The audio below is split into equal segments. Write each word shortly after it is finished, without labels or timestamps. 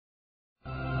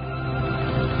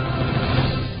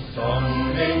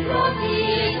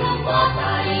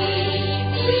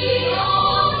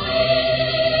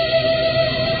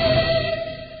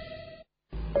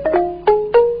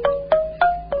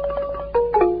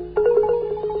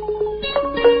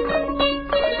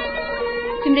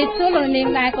នាង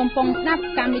ដែលកំពុងស្ដាប់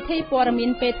កម្មវិធីព័ត៌មា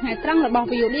នពេលថ្ងៃត្រង់របស់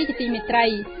VOD ជាទីមេត្រី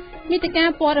នីតិកា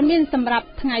ព័ត៌មានសម្រាប់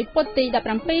ថ្ងៃពុធទី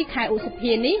17ខែឧស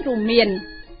ភានេះរួមមាន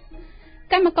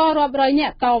កម្មកររាប់រយនា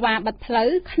ក់តវ៉ាបិទផ្លូវ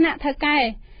គណៈថៅកែ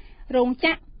រោងច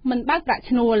ក្រមិនបើកប្រាក់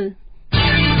ឈ្នួល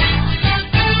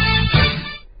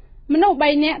មនុស្ស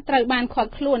3នាក់ត្រូវបានឃា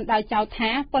ត់ខ្លួនដោយចោទថា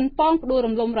ប៉ុនប៉ងផ្ដួល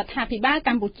រំលំរដ្ឋាភិបាលក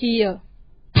ម្ពុជា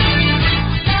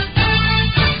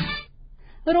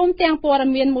រួមទាំងព័ត៌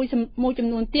មានមួយចំ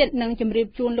នួនទៀតនឹងជម្រាប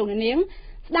ជូនលោកអ្នកនាង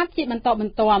ស្ដាប់ជាបន្តប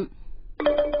ន្ទាប់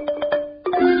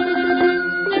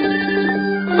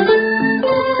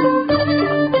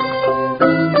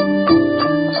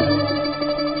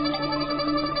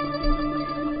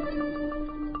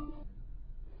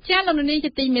លោកនាង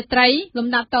ជាទីមេត្រីលំ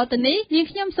ដាប់តទៅនេះនាង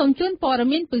ខ្ញុំសូមជូនព័ត៌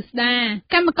មានពិស្ដា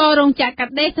កម្មកររោងចក្រកា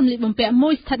ត់ដេរសម្លៀកបំពាក់មួ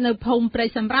យស្ថិតនៅភូមិព្រៃ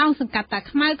សំរោងសង្កាត់តា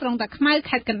ខ្មៅក្រុងតាខ្មៅ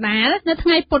ខេត្តកណ្ដាលនៅថ្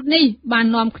ងៃពុធនេះបាន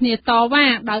នាំគ្នាតវ៉ា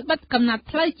ដោយបិទកំណាត់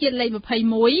ផ្លូវជាតិលេខ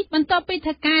21បន្ទាប់ពី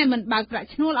ថៅកែមិនបើកប្រាក់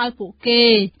ឈ្នួលឲ្យពួកគេ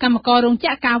កម្មកររោងច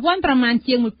ក្រកាវ័នប្រមាណ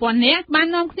ជាង 1000 នាក់បាន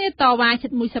នាំគ្នាតវ៉ាជិ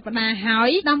តមួយសប្តាហ៍ហើយ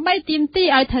ដើម្បីទាមទារ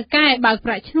ឲ្យថៅកែបើក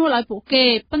ប្រាក់ឈ្នួលឲ្យពួកគេ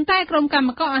ប៉ុន្តែក្រុមកម្ម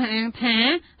ករអះអាងថា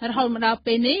រហូតមកដល់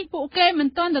ពេលនេះពួកគេមិន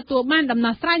ទាន់ទទួលបានដំ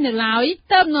ណោះស្រាយនៅឡើយ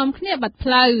ទើបនាំគ្នាបិទផ្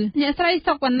លូវអ្នកស្រី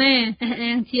សុកវណ្ណាអះ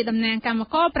អាងជាតំណាងកម្ម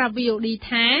ករប្រាប់ VOD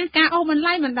ថាការអូសបន្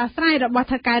លាយមិនដោះស្រាយរបស់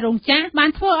ថៅកែរោងចក្របាន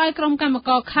ធ្វើឲ្យក្រុមកម្មក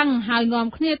រខឹងហើយនាំ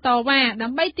គ្នាតវ៉ាដើ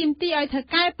ម្បីទាមទារឲ្យថៅ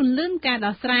កែពន្លឿនការ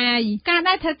ដោះស្រាយការ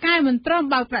ដែលថៅកែមិនព្រម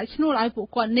បើកប្រាក់ឈ្នួលឲ្យពួក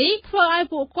គាត់នេះធ្វើឲ្យ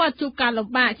ពួកគាត់ជួបការលំ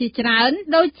បាកជាច្រើន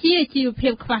ដូចជាជីវភា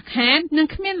ពខ្វះខាតនិង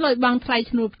គ្មានលុយបង់ថ្លៃ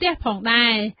ឈ្នួលផ្ទះផងដែ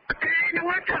រ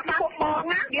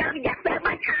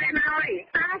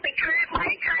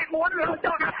លោក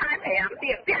ចូលដល់ខែ5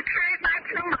ទៀតទៀតខែបាន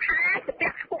ក្នុងមួយខែទៀ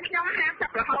តពួកខ្ញុំ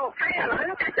50រហូតហើយឥឡូ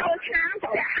វតែចូលឆ្នាំទៅ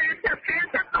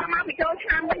50អស់មកពីចូលឆ្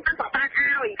នាំវិញអត់បានឲ្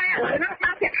យហើយឥឡូវនោះដ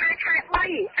ល់ទៀតខែ3ខែ4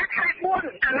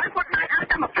ឥឡូវគាត់បានឲ្យ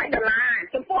តែ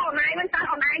$20ចំពោះអូនឯងវិញតើ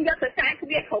អូនឯងយកទៅចាយគ្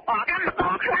នាគ្រប់អត់កម្មក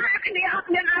រខ្លះគ្នាអត់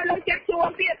មានឲ្យលុយចេះជួល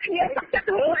ទៀតគ្នាសុខចិត្ត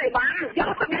ធ្វើអីបានយ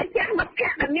កទៅចេះមកផ្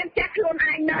ទះដែលមានចេះខ្លួន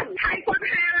ឯងនឹងហើយគាត់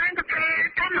ហាឡើងថា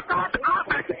កម្មករទាំងអស់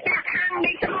បានស្ទះខាង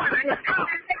នេះចូលអញទៅ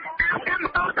កម្ម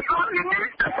ករទាំងអស់ហ្នឹង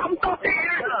សុំទោសទេ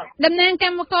តំណាងក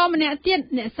ម្មករម្នាក់ទៀត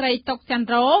អ្នកស្រីតុកច័ន្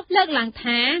ទរលើកឡើង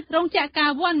ថារោងចក្រកា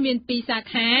វ័នមាន2សា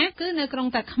ខាគឺនៅក្រុង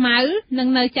តាខ្មៅនិង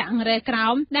នៅចាក់អង្រែក្រោ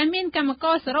មដែលមានកម្មក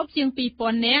រសរុបជាង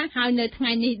 2000 នាក់ហើយនៅថ្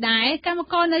ងៃនេះដែរកម្ម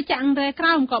ករនៅចាក់អង្រែក្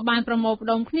រោមក៏បានប្រមូលផ្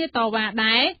ដុំគ្នាតវ៉ា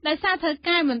ដែរដោយសារថៅ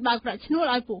កែមិនបើកប្រាក់ឈ្នួល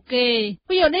ឲ្យពួកគេ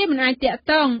VOD មិនអាចតាក់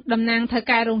ទងតំណាងថៅ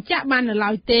កែរោងចក្របាននៅ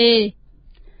ឡើយទេ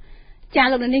ចា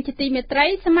លោកនាងជាទីមេត្រី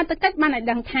សមត្ថកិច្ចបានឲ្យ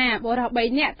ដឹងថាបុរស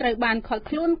3នាក់ត្រូវបានឃាត់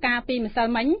ខ្លួនកាលពីម្សិល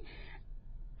មិញ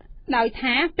ដោយ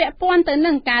ថាពាក់ព័ន្ធទៅ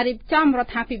នឹងការរៀបចំរ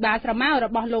ដ្ឋាភិបាលស្រមោលរ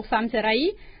បស់លោកសំសេរី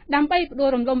ដើម្បីផ្ដួល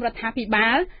រំលំរដ្ឋាភិបា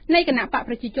លនៃគណៈបក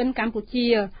ប្រជាជនកម្ពុជា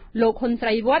លោកហ៊ុនស្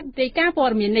រីវត្តរាយការណ៍ព័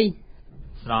ត៌មាននេះ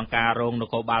ស្នងការរងន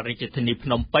គរបាលរាជធានីភ្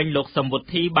នំពេញលោកសំវុ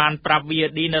ធីបានប្រាប់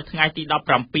VOD នៅថ្ងៃទី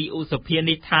17ឧសភា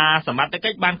នេះថាសមត្ថកិ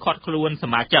ច្ចបានឃាត់ខ្លួនស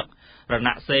មាជិករណ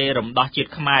សេររំដោះជាតិ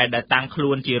ខ្មែរដែលតាំងខ្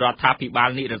លួនជារដ្ឋាភិបាល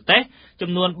និរទេសចំ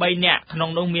នួន3នាក់ក្នុង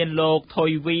នោះមានលោកថុ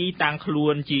យវីតាំងខ្លួ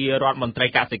នជារដ្ឋមន្ត្រី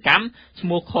កសិកម្មឈ្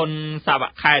មោះខុនសាវ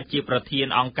ខេតជាប្រធាន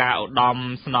អង្គការឧត្តម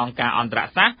ស្នងការអន្តរ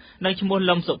សាស្ត្រនិងឈ្មោះ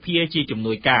លឹមសុភាជាជំ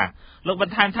នួយការលោកប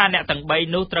ន្ថែមថាអ្នកទាំង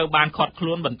3នោះត្រូវបានឃាត់ខ្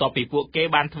លួនបន្ទាប់ពីពួកគេ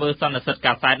បានធ្វើសន្និសីទ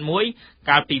កាសែតមួយ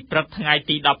កាលពីព្រឹកថ្ងៃ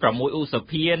ទី16ឧស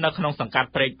ភានៅក្នុងសង្កាត់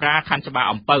ព្រែកប្រាខណ្ឌច្បារ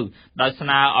អំពៅដោយស្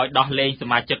នើឲ្យដោះលែងស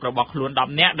មាជិករបស់ខ្លួន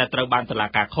10នាក់ដែលត្រូវបានតុលា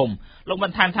ការឃុំលោកប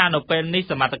ន្ថែមថានៅពេលនេះ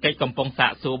សមត្ថកិច្ចកំពុងសា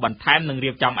កសួរបន្ថែមនិងរៀ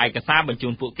បចំឯកសារបញ្ជូ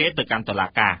នពួកគេទៅកាន់តុលា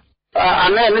ការអា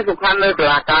នេះសំខាន់នៅតុ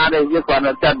លាការដែលយើងគាត់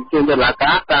ចាត់ជូនតុលា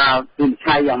ការថាវិនិច្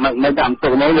ឆ័យយ៉ាងម៉េចមិនតាមទុ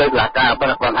កនោះលើតុលាការប៉ុ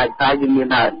ន្តែឯកសារយើងមាន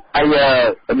ហើយ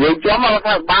យើងចាំមក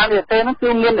ថាបានទេនោះគឺ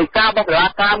មានឯកសាររបស់តុលា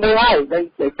ការមួយហើយដែល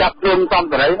ចាប់ខ្លួនសំ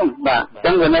សេរីនោះបាទអញ្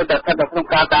ចឹងវានៅតែស្ថិតនៅក្នុង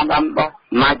ការតាមដានរបស់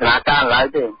ម៉ាយតុលាការឡើយ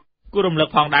ទេគូរំលឹក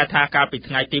ផងដែរថាកាលពី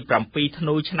ថ្ងៃទី7ធ្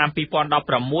នូឆ្នាំ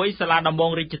2016សាលាដំប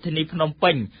ងរាជធានីភ្នំ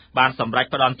ពេញបានសម្រេច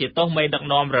ផ្តន្ទាទោសមេដឹក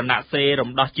នាំរណសេររំ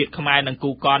ដោះជាតិខ្មែរនិង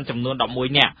គូកនចំនួន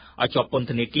11នាក់ឲ្យជាប់ពន្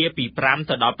ធនាគារពី5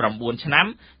ទៅដល់9ឆ្នាំ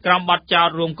ក្រោមបទចោទ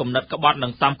រួមគំនិតក្បត់និ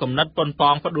ងសំគំនិតប៉ុន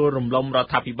ប៉ងផ្ដួលរំលំរ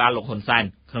ដ្ឋាភិបាលលោកហ៊ុនសែន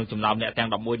ក្នុងចំណោមអ្នកទាំង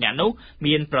11នាក់នោះ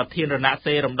មានប្រធានរណ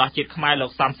សេររំដោះជាតិខ្មែរលោ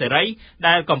កសំសេរី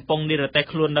ដែលកំពុងនិរទេស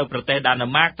ខ្លួននៅប្រទេសដាណឺ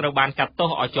ម៉ាកត្រូវបានកាត់ទោស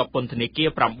ឲ្យជាប់ពន្ធនាគារ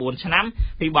9ឆ្នាំ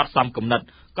ពីបទសំគំនិត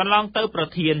កន្លងទៅប្រ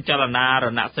ធានចលនារ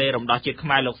ណសេររំដោះជាតិខ្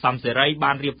មែរលោកសំសេរី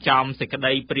បានរៀបចំសេចក្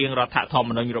តីព្រាងរដ្ឋធម្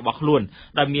មនុញ្ញរបស់ខ្លួន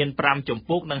ដែលមាន5ជំ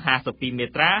ពូកនិង52មា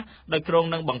ត្រាដោយគ្រោង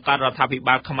នឹងបង្កើតរដ្ឋាភិ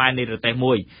បាលខ្មែរនិរទេស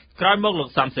មួយក្រោយមកលោក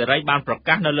សំសេរីបានប្រ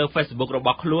កាសនៅលើ Facebook រប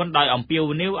ស់ខ្លួនដោយអំពាវ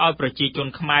នាវឲ្យប្រជាជន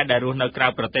ខ្មែរដែលរស់នៅក្រៅ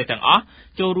ប្រទេសទាំងអស់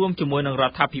ចូលរួមជាមួយនឹងរ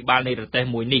ដ្ឋាភិបាលនៃប្រទេស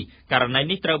មួយនេះករណី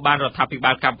នេះត្រូវបានរដ្ឋាភិ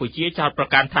បាលកម្ពុជាចោទប្រ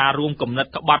កាន់ថារួមគំនិត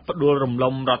ក្បត់ផ្ដួលរំ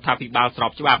លំរដ្ឋាភិបាលស្រ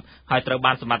បច្បាប់ហើយត្រូវ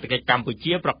បានសមត្ថកិច្ចកម្ពុ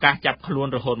ជាប្រកាសចាប់ខ្លួន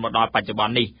រហូតមកដល់បច្ចុប្ប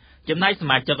ន្ននេះចំណែកស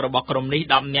មាជិករបស់ក្រុមនេះ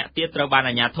10នាក់ទៀតត្រូវបាន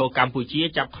អាជ្ញាធរកម្ពុជា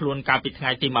ចាប់ខ្លួនកាលពីថ្ងៃ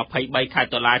ទី23ខែ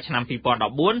តុលាឆ្នាំ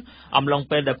2014អំឡុង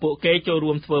ពេលដែលពួកគេចូល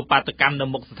រួមធ្វើបាតកម្មនៅ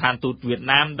មុខស្ថានទូតវៀត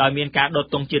ណាមដោយមានការដុត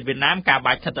ទង់ជាតិវៀតណាមការ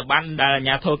បាញ់ខិត្តប័ណ្ណដែលអាជ្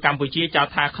ញាធរកម្ពុជាចោទ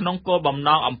ថាក្នុងគោលបំណ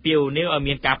ងអំពាវនាវឲ្យ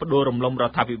មានការផ្ដួលរំលំរ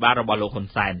ដ្ឋាភិបាលរបស់លោកហ៊ុន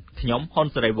សែនខ្ញុំហ៊ុន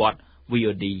សេរីវត្ត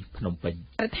VOD ភ្នំពេញ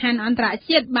ប្រធានអន្តរ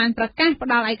ជាតិបានប្រកាសផ្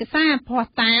ដល់ឯកសារភស្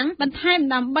តុតាងបន្ថែម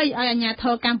ដើម្បីឲ្យអាជ្ញាធ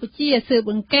រកម្ពុជាស៊ើប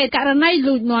អង្កេតករណី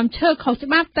លួចនាំឈើខុសច្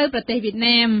បាប់ទៅប្រទេសវៀត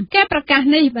ណាមការប្រកាស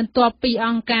នេះបន្ទាប់ពីអ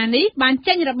ង្គការនេះបាន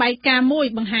ចេញរបាយការណ៍មួយ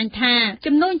បង្ហាញថា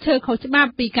ចំនួនឈើខុសច្បាប់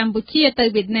ពីកម្ពុជាទៅ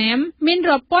វៀតណាមមាន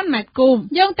រាប់ពាន់ម៉ែត្រគូប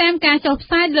យោងតាមការចុះផ្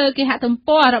សាយលើគេហទំ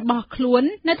ព័ររបស់ខ្លួន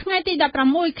នៅថ្ងៃទី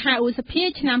16ខែឧសភា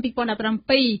ឆ្នាំ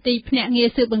2017ទីភ្នាក់ងារ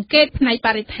ស៊ើបអង្កេតផ្នែកប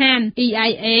រិស្ថាន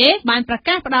EIA បានប្រ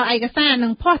កាសផ្ដល់ឯកសារនិ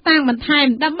ងភស្តុតាងបន្ថែម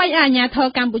ដើម្បីឲ្យអាជ្ញាធរ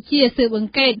កម្ពុជាស៊ើបអ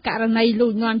ង្កេតករណីលួ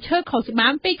ចនាំឈើខុសច្បា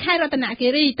ប់ពីខេត្តរតនគិ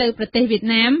រីទៅប្រទេសវៀត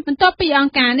ណាមបន្ទាប់ពីអ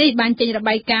ង្គការនេះបានចេញរ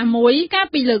បាយការណ៍មួយកាល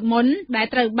ពីលើកមុនដែល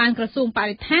ត្រូវបានក្រសួងប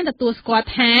រិស្ថានទទួលស្គាល់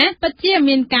ថាពិតជា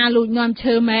មានការលួចនាំ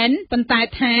ឈើមែនប៉ុន្តែ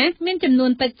ថាមានចំនួ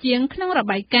នតិចជាងក្នុងរ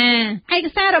បាយការណ៍ឯក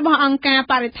សាររបស់អង្គការ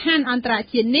បរិស្ថានអន្តរ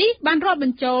ជាតិនេះបានរាប់ប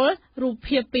ញ្ចូលរូប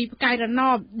ភាពពីផ្កាយរណ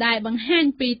បដែលបង្ហាញ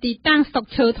ពីទីតាំងស្តុក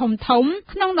ឈើធំៗ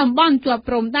ក្នុងតំបន់ជាប់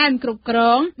ព្រំដែនគ្រប់គ្រ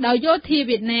ងដោយយោធា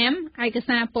វៀតណាមឯក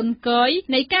សារពន្ធគយ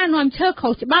នៃការនាំឈើខុ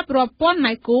សច្បាប់រាប់ពាន់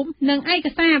ម៉ែត្រគូបនិងឯក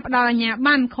សារផ្ដល់អាជ្ញា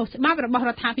ប័ណ្ណខុសច្បាប់របស់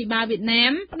រដ្ឋាភិបាលវៀតណា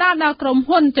មផ្ដល់ដល់ក្រុម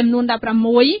ហ៊ុនចំនួន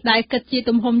16ដែលគិតជា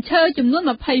ទំហំឈើចំនួន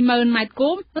20,000ម៉ែត្រគូ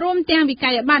បរួមទាំងវិក័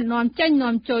យប័ណ្ណនាំចេញ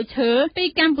នាំចូលឈើពី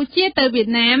កម្ពុជាទៅវៀត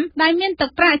ណាមដែលមានទឹក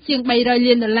ប្រាក់ជាង$300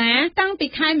 លានតាំងពី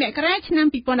ខែមករាឆ្នាំ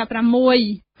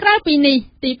2016ក្រៅពីនេះ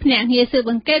ទីភ្នាក់ងារស៊ើប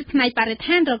អង្កេតផ្នែកបរិស្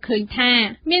ថានរកឃើញថា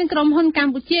មានក្រុមហ៊ុនក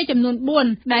ម្ពុជាចំនួន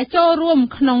4ដែលចូលរួម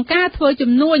ក្នុងការធ្វើ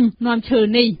ជំនួញនាំឈើ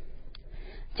នេះ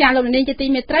ចាលោកនាងជាទី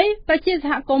មេត្រីប្រជាស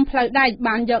ហគមន៍ផ្លូវដែក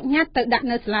បានយកញត្តិទៅដាក់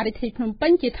នៅសាលារដ្ឋាភិបាលភ្នំពេ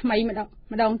ញជាថ្មីម្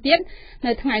ដងទៀត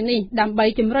នៅថ្ងៃនេះដើម្បី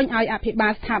ជំរុញឲ្យអភិបា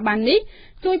លស្ថាប័ននេះ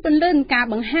ជួយពន្លឿនការ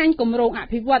បង្ហាញគម្រោងអ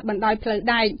ភិវឌ្ឍបណ្ដោយផ្លូវ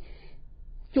ដែក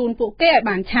ជូនពួកគេឲ្យ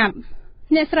បានឆាប់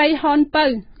អ្នកស្រីហនពៅ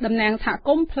តំណាងសហគ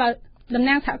មន៍23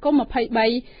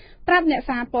ប្រាប់អ្នក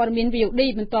សារព័ត៌មាន VOD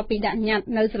បន្ទាប់ពីដាក់ញត្តិ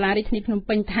នៅសាលារដ្ឋាភិបាលភ្នំ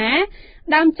ពេញថា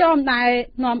ដើមចមដែល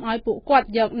នាំឲ្យពួកគាត់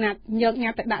យកញ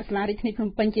ត្តិទៅដាក់សាលារដ្ឋាភិបាលភ្នំ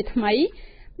ពេញជាថ្មី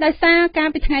ដោយសារការ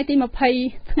ពីថ្ងៃទី11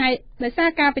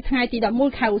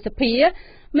ខែឧសភា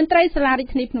មន្ត្រីសាលារដ្ឋា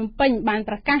ភិបាលភ្នំពេញបាន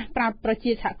ប្រកាសប្រាប់ប្រ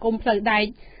ជាសហគមន៍ផ្លូវដែក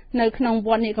នៅក្នុងវ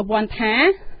ត្តនិកវ័នថា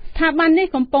ស្ថាប័ននេះ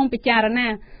កំពុងពិចារណា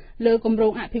លើគម្រោ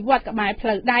ងអភិវឌ្ឍក្បែរផ្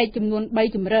លូវដែកចំនួន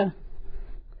3ជម្រើស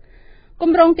គ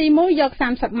ម្រោងទី1យក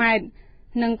30ម៉ែត្រ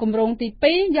និងគម្រោងទី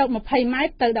2យក20ម៉ែត្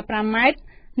រទៅ15ម៉ែត្រ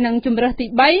និងជម្រើសទី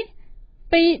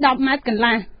3ពី10ម៉ែត្រកន្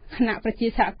លះគណៈប្រជា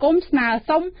សហគមន៍ស្នើ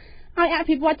សុំឲ្យអ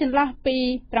ភិវឌ្ឍចន្លោះពី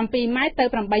7ម៉ែត្រទៅ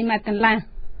8ម៉ែត្រកន្លះ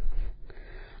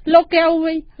លោក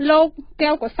កែ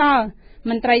វកុសល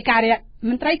មន្ត្រីការិ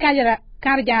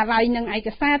យាល័យនិងឯក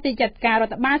សារទីចាត់ការរ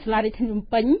ដ្ឋបាលសាលារដ្ឋាភិបាលភ្នំ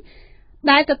ពេញ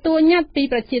ដែលទទួលញត្តិពី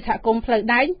ប្រជាសហគមន៍ផ្លូវ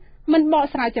ដែកមិនបក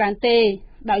ស្រាយច្រើនទេ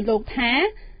ដោយលោកថា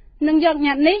នឹងយកញ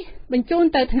ត្តិនេះបញ្ជូន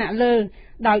ទៅថ្នាក់លើ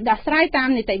ដោយដោះស្រាយតាម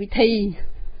នីតិវិធី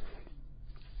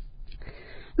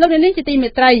លោកនាងជាទីមេ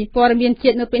ត្រីព័ត៌មានជា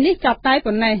តិនៅពេលនេះចប់តែ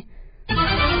ប៉ុណ្ណេះ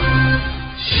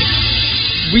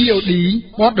VOD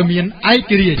ព័ត៌មានឯ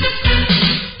ករាជ្យ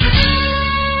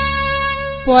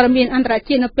ព័ត៌មានអន្តរ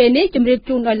ជាតិនៅពេលនេះជម្រាប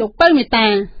ជូនដោយលោកពៅមេតា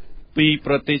ពី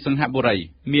ប្រទេសសិង្ហបុរី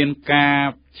មានការ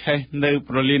ឆេះនៅ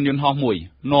ប្រលានយន្តហោះមួយ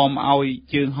នាំឲ្យ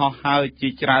ជើងហោះហើរជា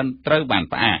ច្រើនត្រូវបាន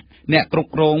ផ្អាកអ្នកគ្រប់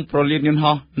គ្រងប្រលានយន្ត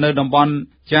ហោះនៅតំបន់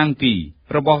ចាងគី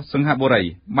របស់សិង្ហបុរី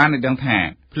បានឲ្យដឹងថា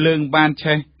ភ្លើងបាន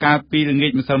ឆេះកាលពីល្ងា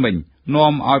ចម្សិលមិញ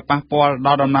នាំឲ្យប៉ះពាល់ដ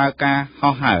ល់ដំណើរការ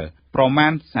ហោះហើរប្រមា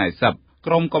ណ40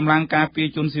ក្រុមកម្លាំងការពារ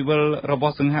ជនស៊ីវិលរប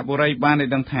ស់សិង្ហបុរីបានឲ្យ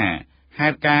ដឹងថាហេ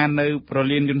តុការណ៍នៅប្រ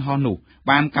លានយន្តហោះនោះ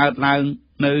បានកើតឡើង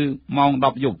នៅម៉ោង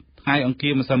10យប់ថ្ងៃអង្គា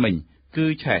រម្សិលមិញគឺ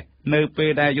ឆេះនៅពេល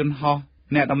ដែលយន្តហោះ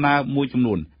អ្នកដំណើរមួយចំ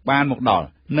នួនបានមកដល់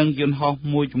និងយន្តហោះ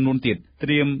មួយចំនួនទៀតត្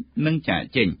រៀមនឹងចាក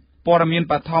ចេញព័ត៌មាន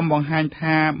បឋមបង្ហាញ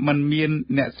ថាมันមាន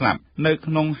អ្នកស្លាប់នៅ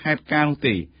ក្នុងហេតុការណ៍នោះ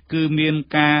ទេគឺមាន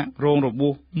ការរងរបួ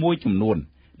សមួយចំនួន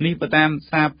នេះបើតាម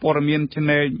សារព័ត៌មាន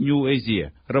Channel New Asia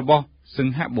របស់សិ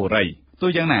ង្ហបុរីទោះ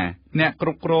យ៉ាងណាអ្នកគ្រ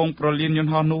ប់គ្រងប្រលានយន្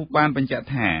តហោះនោះបានបញ្ជាក់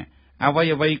ថាអ្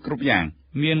វីគ្រប់យ៉ាង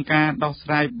មានការដោះស្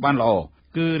រាយបានល្អ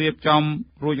គឺរៀបចំ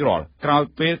រួចរាល់ក្រោយ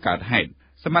ពេលកើតហេតុ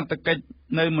សមត្ថកិច្ច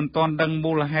នៅមិនទាន់ដឹង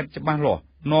មូលហេតុច្បាស់លាស់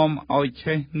នាំឲ្យ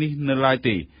ឆេះនេះនៅឡើយ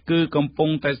ទេគឺកំពុង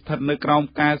តែស្ថិតនៅក្រោម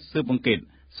ការស៊ើបអង្កេត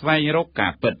ស្វែងរកកា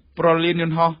រពិតប្រលានយ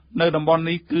ន្តហោះនៅតំបន់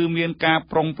នេះគឺមានការ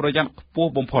ប្រុងប្រយ័ត្នខ្ពស់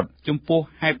បំផុតចំពោះ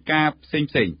ហេតុការណ៍ផ្សេង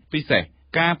ពិសេស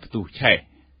ការផ្ទុះឆេះ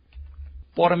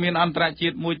ព័ត៌មានអន្តរជា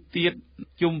តិមួយទៀត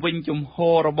ជុំវិញជំហ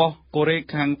ររបស់កូរ៉េ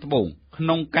ខាងត្បូងក្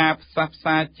នុងការផ្សះផ្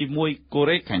សាជាមួយកូ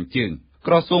រ៉េខាងជើង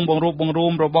ក្រសួងបង្រួបបង្រួ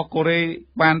មរបស់កូរ៉េ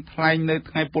បានថ្លែងនៅ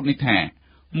ថ្ងៃពុធនេះថា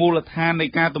មូលដ្ឋាននៃ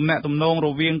ការទំនាក់ទំនងរ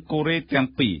វាងកូរ៉េទាំង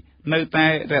ពីរនៅតែ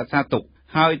រក្សាទុក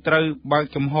ហើយត្រូវបើក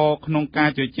ចំហក្នុងការ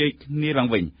ជជែកគ្នាឡើង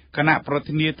វិញគណៈប្រ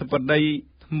ធានាធិបតី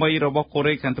ថ្មីរបស់កូ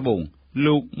រ៉េខាងត្បូង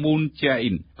លោកមូនជាអ៊ី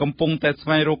នកំពុងតែស្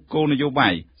វែងរកគោលនយោបា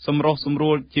យសម្រុះសម្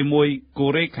រួលជាមួយកូ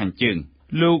រ៉េខាងជើង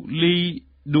លោកលី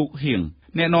ឌូហៀង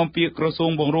អ្នកនាំពាក្យក្រសួ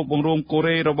ងបង្រួបបង្រួមកូ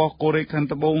រ៉េរបស់កូរ៉េខាង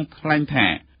ត្បូងថ្លែងថា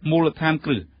មូលដ្ឋានគ្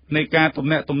រឹះនៃការទំ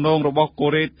នាក់ទំនងរបស់កូ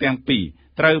រ៉េទាំងពីរ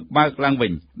ត្រូវបើកឡើងវិ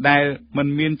ញដែលមិន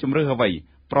មានជំរឿសអ្វី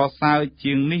ប្រសើរ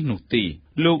ជាងនេះនោះទេ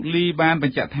លោកលីបានប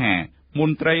ញ្ជាក់ថាម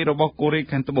ន្ត្រីរបស់កូរ៉េ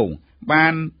ខាងត្បូងបា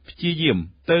នព្យាយាម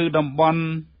ទៅតំបន់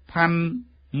ផាន់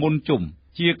មុនជុំ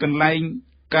ជាកន្លែង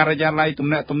ការិយាល័យទំ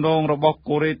នាក់ទំនងរបស់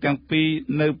កូរ៉េទាំងពីរ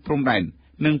នៅព្រំដែន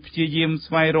និងព្យាយាម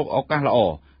ស្វែងរកឱកាសល្អ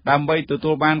ដើម្បីទទួ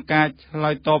លបានការឆ្លើ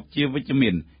យតបជាវិជ្ជមា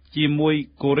នជាមួយ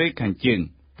កូរ៉េខាងជើង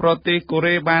ប្រទេសកូ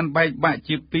រ៉េបានបែកបាក់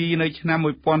ជាពីរនៅឆ្នាំ1953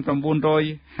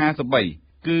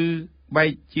គឺបែក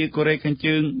ជាកូរ៉េខាង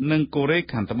ជើងនិងកូរ៉េ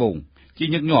ខាងត្បូងជា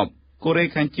ញឹកញាប់កូរ៉េ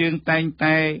ខាងជើងតែង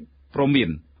តែប្រមាន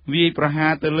វាយប្រហា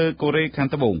រទៅលើកូរ៉េខាង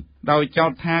ត្បូងដោយចោ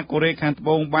ទថាកូរ៉េខាងត្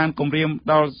បូងបានគំរាម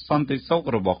ដល់សន្តិសុខ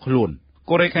របស់ខ្លួន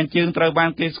កូរ៉េខាងជើងត្រូវបាន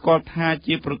គេស្គាល់ថា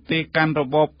ជាប្រទេសកាន់រ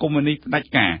បបកុម្មុយនីសផ្ដាច់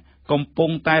ការកំពុង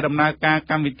តែដំណើរការ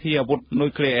កម្មវិធីអាវុធនុយ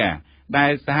ក្លេអ៊ែរដែ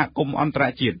លសហគមន៍អន្តរ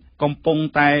ជាតិកំពុង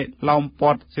តែឡោម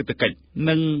ព័ទ្ធសេដ្ឋកិច្ច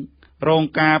និងរង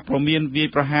ការព្រមានវាយ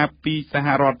ប្រហារពីសហ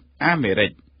រដ្ឋអាមេរិ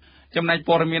កចំណែក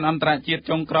ព័ត៌មានអន្តរជាតិ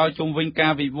ចុងក្រោយជុំវិញកា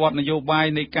រវិវត្តនយោបាយ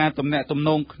នៃការទំនាក់ទំន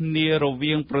ងគ្នារ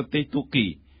វាងប្រទេសទូគី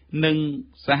និង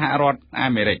សហរដ្ឋអា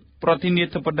មេរិកប្រធានា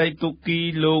ធិបតីទូគី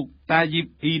លោកតាយីប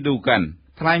អ៊ីឌូកាន់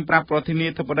ថ្លែងប្រាប់ប្រធានា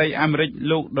ធិបតីអាមេរិក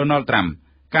លោកដូណាល់ត្រាំ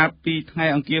កាលពីថ្ងៃ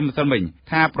អង្គារម្សិលមិញ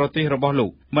ថាប្រទេសរបស់លោ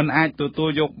កមិនអាចទទួល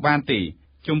យកបានទេ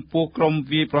ចំពោះក្រុម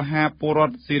វាយប្រហារពលរ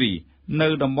ដ្ឋស៊ីរីនៅ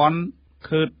តំបន់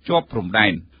ខឺតជាប់ព្រំដែ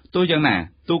នទោះយ៉ាងណា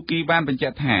ទូគីបានបញ្ជា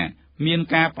ក់ថាមាន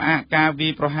ការផ្អាកការវា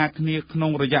យប្រហារគ្នាក្នុ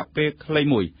ងរយៈពេលខ្លី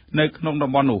មួយនៅក្នុងតំ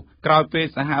បន់នោះក្រោយពេល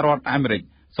សហរដ្ឋអាមេរិក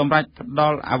សម្រេចផ្ដ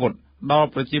ល់អាវុធដល់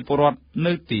ប្រជាពលរដ្ឋ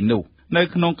នៅទីនោះនៅ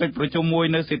ក្នុងកិច្ចប្រជុំមួយ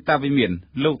នៅសេតាវិមាន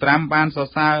លោកត្រាំបានសរ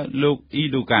សើរលោកអ៊ី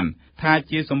ឌូកាន់ថា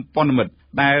ជាសម្ព័ន្ធមិត្ត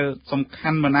ដែលសំខា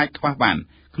ន់មិនអាចខ្វះបាន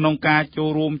ក្នុងការចូល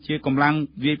រួមជាកម្លាំង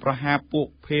វាយប្រហារពួក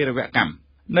ភេរវកម្ម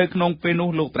នៅក្នុងពេលនោះ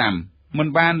លោកត្រាំមិន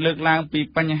បានលើកឡើងពី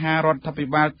បញ្ហារដ្ឋាភិ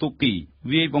បាលទូគី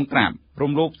វាយបង្ក្រាប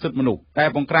រំលោភសិទ្ធិមនុស្សតែ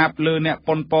បង្ក្រាបលើអ្នក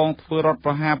ប៉ុនប៉ងធ្វើរដ្ឋ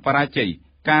ប្រហារបរាជ័យ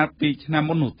កាលពីឆ្នាំ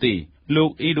មុននោះទេលោក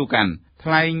អ៊ីឌូកាន់ថ្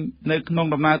លែងនៅក្នុង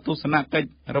ដំណើរទស្សនកិច្ច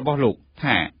របស់លោក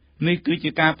ថានេះគឺជា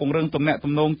ការពង្រឹងទំនាក់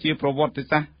ទំនងជាប្រវត្តិ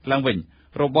សាស្ត្រឡើងវិញ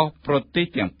របស់ប្រទេស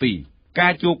ទាំងពីរកា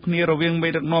រជួបគ្នារវាងមេ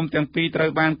ដឹកនាំទាំងពីរត្រូវ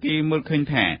បានគេមើលឃើញ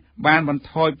ថាបានបន្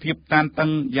ថយភាពតានតឹ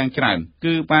ងយ៉ាងច្រើន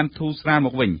គឺបានធូរស្រាលម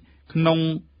កវិញក្នុង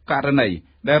ករណី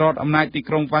ដែលរដ្ឋអំណាចទី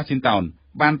ក្រុងវ៉ាស៊ីនតោន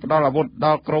បានផ្ដល់អាវុធដ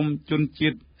ល់ក្រុមជនជា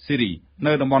តិស៊ីរី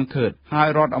នៅតំបន់ខឺតហើយ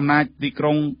រដ្ឋអំណាចទីក្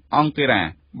រុងអង្គារ៉ា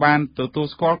បានទទួល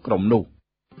ស្គាល់ក្រុមនោះ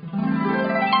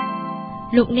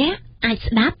លោកអ្នកអាច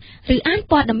ស្ដាប់ឬអាន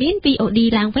ព័ត៌មាន VOD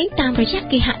ឡើងវិញតាមរយៈ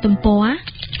គេហទំព័រ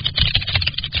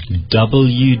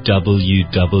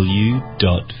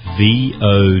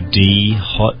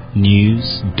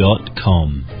www.vodhotnews.com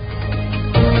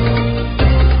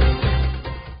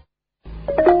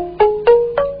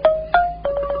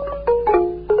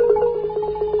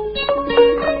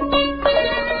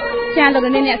ចាលោក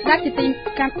អ្នកស្ដា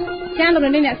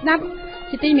ប់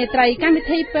ជាទីមេត្រីកម្មវិ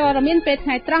ធីព័ត៌មានពេលថ្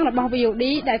ងៃត្រង់របស់ VOD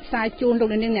ដែលផ្សាយជូនលោក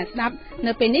អ្នកស្ដាប់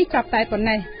នៅពេលនេះចប់តែប៉ុណ្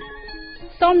ណេះ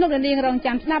សូមលោកអ្នករង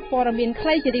ចាំស្ដាប់ព័ត៌មានខ្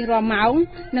លីជារៀងរាល់ម៉ោង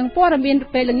និងព័ត៌មាន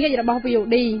ពេលល្ងាចរបស់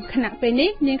VOD ខណៈពេលនេះ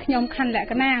នាងខ្ញុំខណ្ឌលក្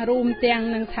ខណារួមទាំង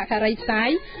នឹងសហការីផ្សាយ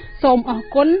សូមអរ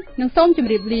គុណនិងសូមជ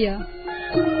ម្រាបលា